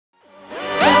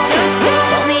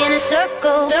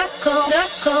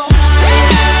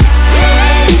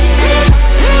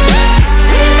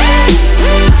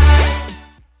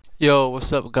Yo,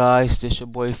 what's up guys, this your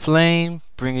boy Flame,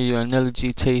 bringing you another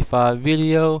GTA 5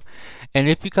 video. And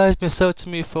if you guys been subbed to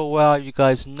me for a while, you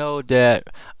guys know that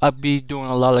I be doing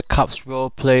a lot of cops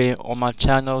roleplay on my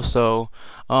channel. So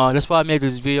that's why I made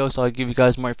this video, so I give you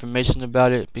guys more information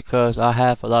about it, because I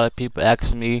have a lot of people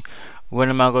asking me when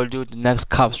am I going to do the next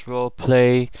cops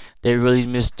roleplay. They really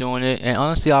miss doing it, and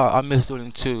honestly I miss doing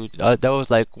it too. That was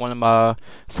like one of my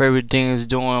favorite things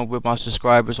doing with my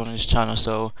subscribers on this channel.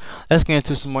 So let's get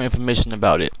into some more information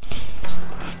about it.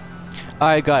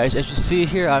 Alright guys, as you see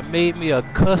here, I made me a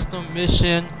custom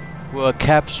mission with a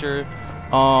capture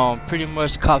pretty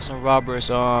much cops and robbers.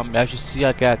 As you see,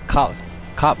 I got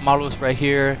cop models right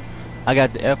here. I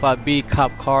got the FIB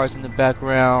cop cars in the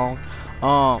background.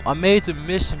 I made the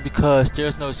mission because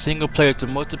there's no single player to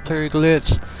multiplayer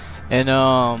glitch, and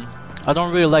I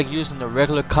don't really like using the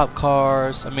regular cop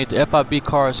cars. I mean, the FIB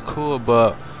car is cool,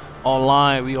 but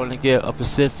online we only get a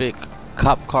Pacific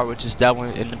cop car, which is that one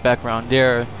in the background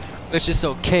there, which is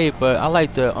okay. But I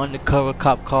like the undercover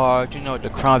cop cars, you know,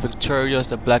 the Crown Victorias,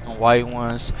 the black and white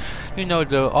ones, you know,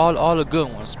 the all the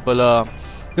good ones. But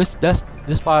this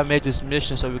why I made this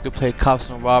mission, so we could play cops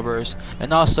and robbers.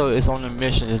 And also it's on the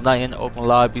mission, it's not in the open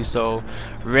lobby, so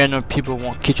random people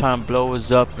won't keep trying to blow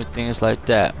us up and things like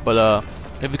that. But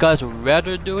if you guys would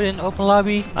rather do it in the open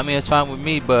lobby, I mean, it's fine with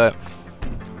me. But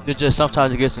it just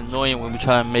sometimes it gets annoying when we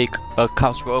try to make a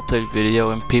cops roleplay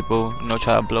video and people, you know,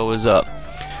 try to blow us up.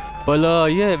 But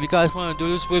yeah, if you guys want to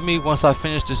do this with me once I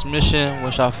finish this mission,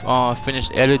 once I finish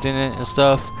editing it and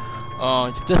stuff,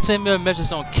 just send me a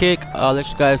message on Kick. I'll let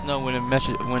you guys know when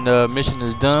the mission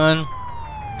is done,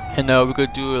 and we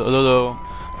could do a little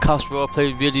cops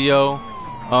roleplay video.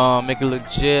 Make it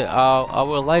legit. I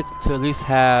would like to at least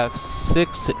have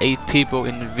 6 to 8 people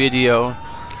in the video.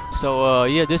 So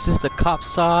yeah, this is the cop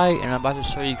side, and I'm about to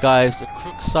show you guys the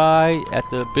crook side at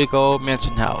the big old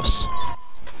mansion house.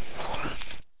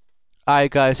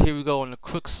 Alright guys, here we go on the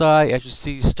crook side. As you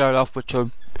see, you start off with your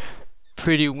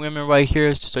pretty women right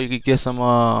here, so you could get some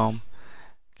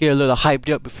get a little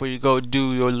hyped up before you go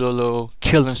do your little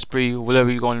killing spree or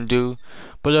whatever you're going to do.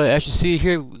 But as you see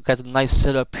here, we got the nice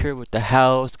setup here with the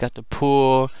house, got the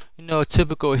pool, you know, a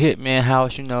typical hitman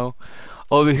house, you know.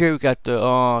 Over here we got the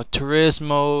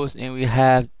Turismos, and we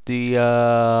have the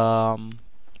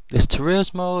it's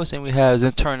Turismos, and we have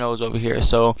Zenternos over here.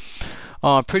 So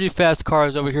pretty fast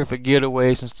cars over here for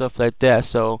getaways and stuff like that.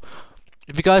 So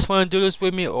if you guys want to do this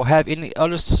with me or have any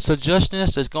other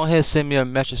suggestions, just go ahead and send me a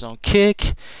message on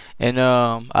Kick, and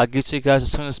I'll get to you guys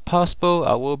as soon as possible.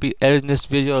 I will be editing this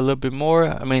video a little bit more,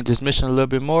 I mean this mission a little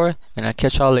bit more, and I'll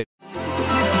catch y'all later.